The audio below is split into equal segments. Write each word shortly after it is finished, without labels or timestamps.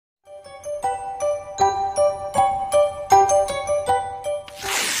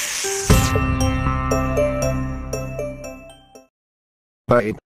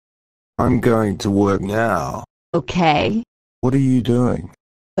Babe, I'm going to work now. Okay. What are you doing?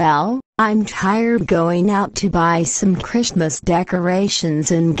 Well, I'm tired going out to buy some Christmas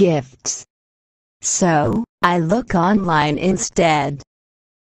decorations and gifts. So, I look online instead.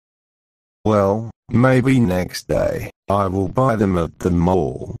 Well, maybe next day, I will buy them at the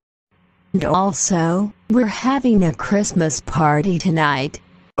mall. And also, we're having a Christmas party tonight.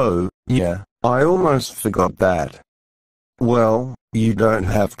 Oh, yeah, I almost forgot that. Well, you don't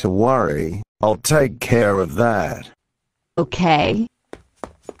have to worry, I'll take care of that. Okay.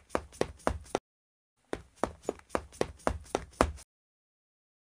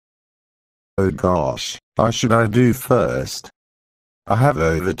 Oh gosh, what should I do first? I have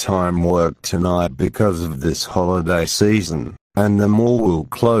overtime work tonight because of this holiday season, and the mall will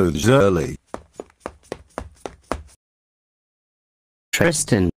close early.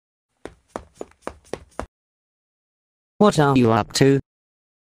 Tristan, what are you up to?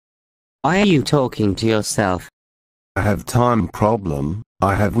 Why are you talking to yourself? I have time problem,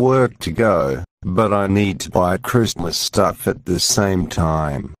 I have work to go, but I need to buy Christmas stuff at the same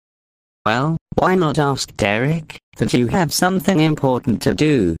time. Well, why not ask Derek that you have something important to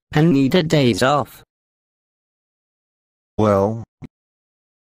do and need a days off? Well,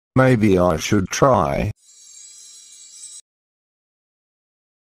 maybe I should try.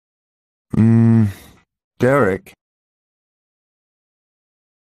 Derek?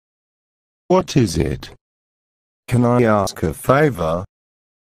 What is it? Can I ask a favor?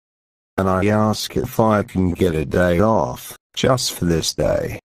 Can I ask if I can get a day off, just for this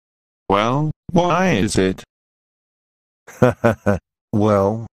day? Well, why is it?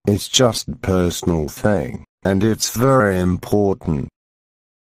 Well, it's just a personal thing, and it's very important.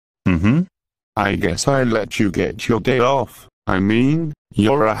 I guess I let you get your day off. I mean,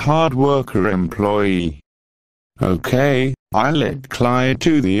 you're a hard worker employee. Okay, I let Clyde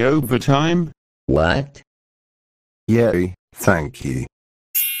do the overtime. What? Yay, thank you.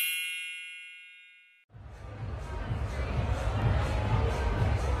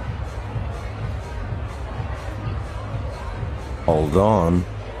 Hold on.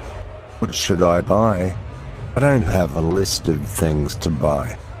 What should I buy? I don't have a list of things to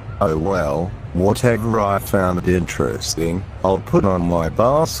buy. Oh well, whatever I found interesting, I'll put on my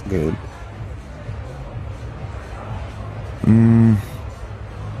basket.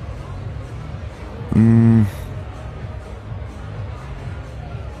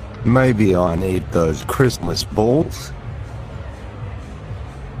 Maybe I need those Christmas balls?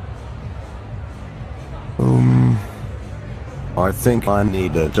 I think I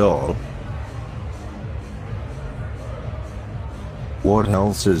need a doll. What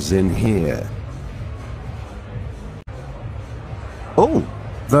else is in here? Oh,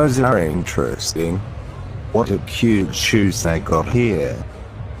 those are interesting. What a cute shoes they got here.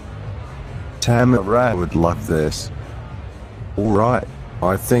 Tamara would love this. Alright,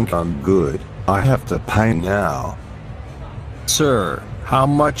 I think I'm good. I have to pay now. Sir, how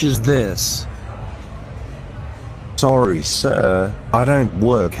much is this? Sorry, sir, I don't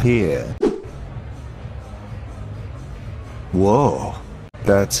work here. Whoa,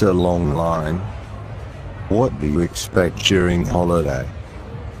 that's a long line. What do you expect during holiday?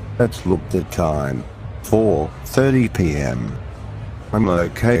 Let's look at the time. 4:30 p.m. I'm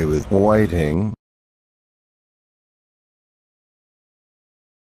okay with waiting.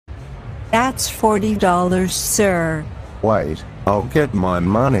 That's $40, sir. Wait, I'll get my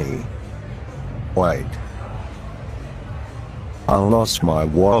money. Wait. I lost my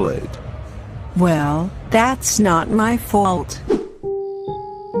wallet. Well, that's not my fault.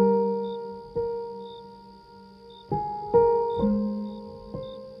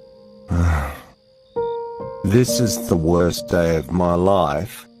 This is the worst day of my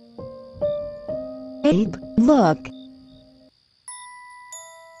life. Abe, look.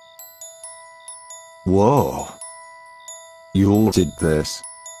 Whoa. You all did this.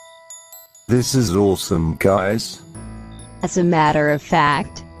 This is awesome, guys. As a matter of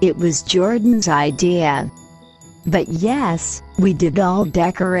fact, it was Jordan's idea. But yes, we did all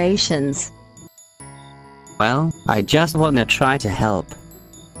decorations. Well, I just wanna try to help.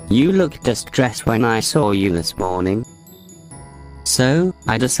 You looked distressed when I saw you this morning. So,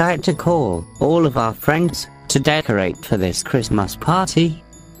 I decided to call all of our friends to decorate for this Christmas party.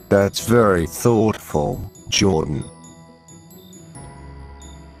 That's very thoughtful, Jordan.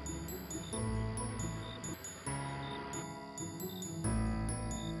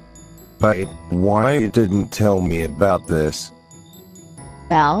 Babe, why you didn't tell me about this?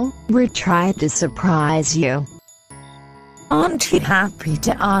 Well, we're trying to surprise you. Aren't you happy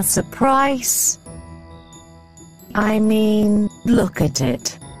to our surprise? I mean, Look at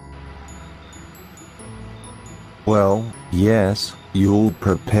it. Well, yes, you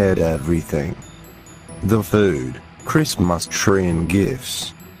prepared everything. The food, Christmas tree and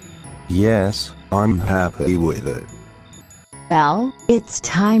gifts. Yes, I'm happy with it. Well, it's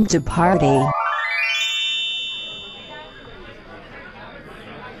time to party.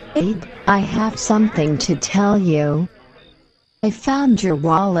 Abe, I have something to tell you. I found your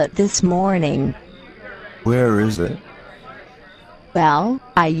wallet this morning. Where is it? Well,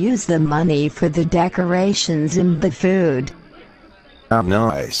 I used the money for the decorations and the food. How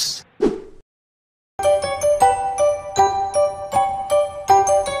nice.